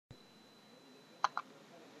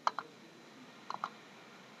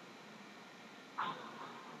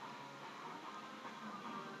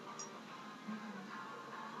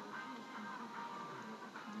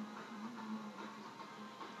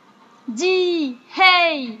Dis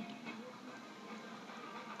hey!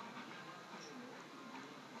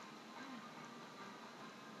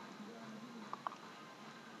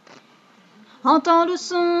 Entends le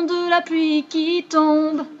son de la pluie qui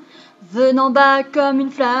tombe, venant bas comme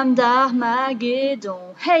une flamme d'Armageddon.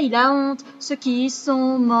 Hey la honte, ceux qui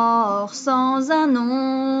sont morts sans un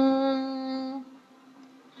nom.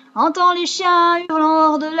 Entends les chiens hurlant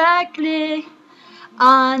hors de la clé,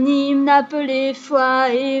 un hymne appelé foi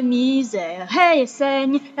et misère. Hey,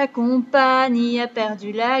 saigne, la compagnie a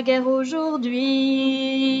perdu la guerre aujourd'hui.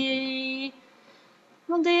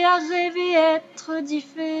 Demander à rêver être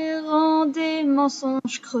différent des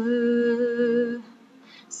mensonges creux.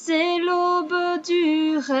 C'est l'aube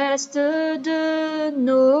du reste de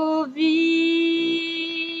nos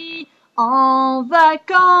vies en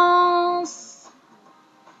vacances.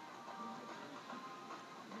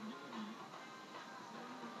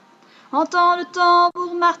 Entends le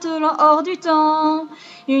tambour martelant hors du temps,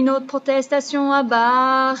 une autre protestation a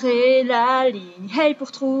barré la ligne. Hey,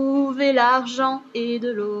 pour trouver l'argent et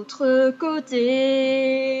de l'autre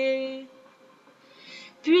côté.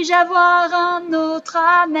 Puis-je avoir un autre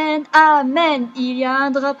amen, amen. Il y a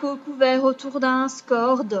un drapeau couvert autour d'un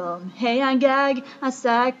score d'hommes. Hey, un gag, un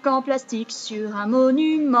sac en plastique sur un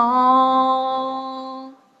monument.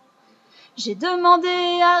 J'ai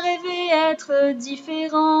demandé à rêver être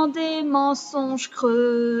différent des mensonges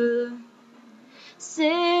creux.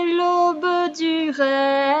 C'est l'aube du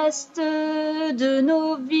reste de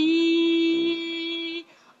nos vies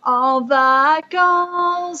en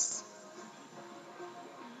vacances.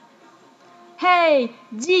 Hey,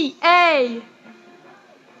 dis hey!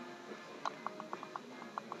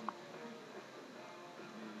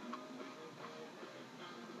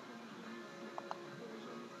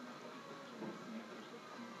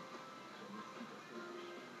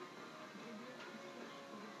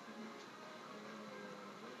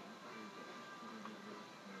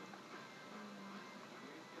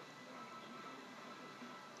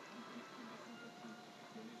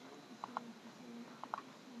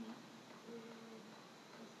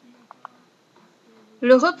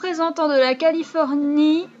 Le représentant de la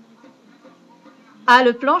Californie a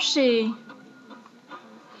le plancher.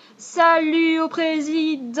 Salut au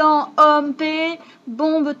président homme paix,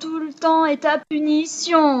 bombe tout le temps et ta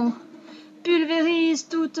punition. Pulvérise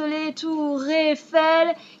toutes les tours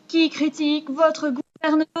Eiffel qui critiquent votre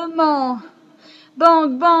gouvernement.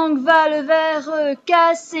 Bang bang va le verre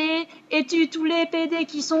cassé et tue tous les PD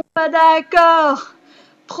qui sont pas d'accord.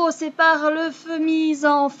 Procès par le feu mis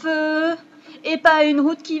en feu et pas une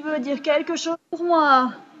route qui veut dire quelque chose pour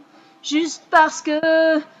moi. Juste parce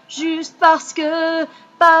que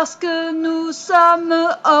nous sommes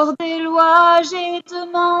hors des lois, j'ai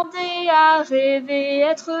demandé à rêver,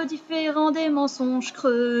 être différent des mensonges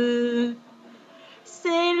creux.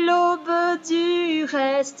 C'est l'aube du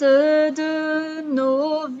reste de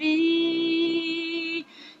nos vies.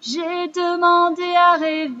 J'ai demandé à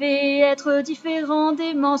rêver, être différent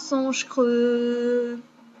des mensonges creux.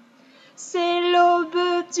 C'est l'aube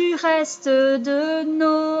du reste de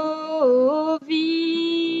nos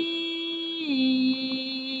vies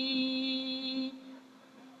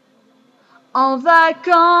en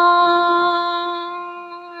vacances.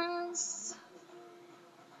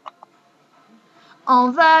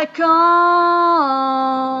 En vacances.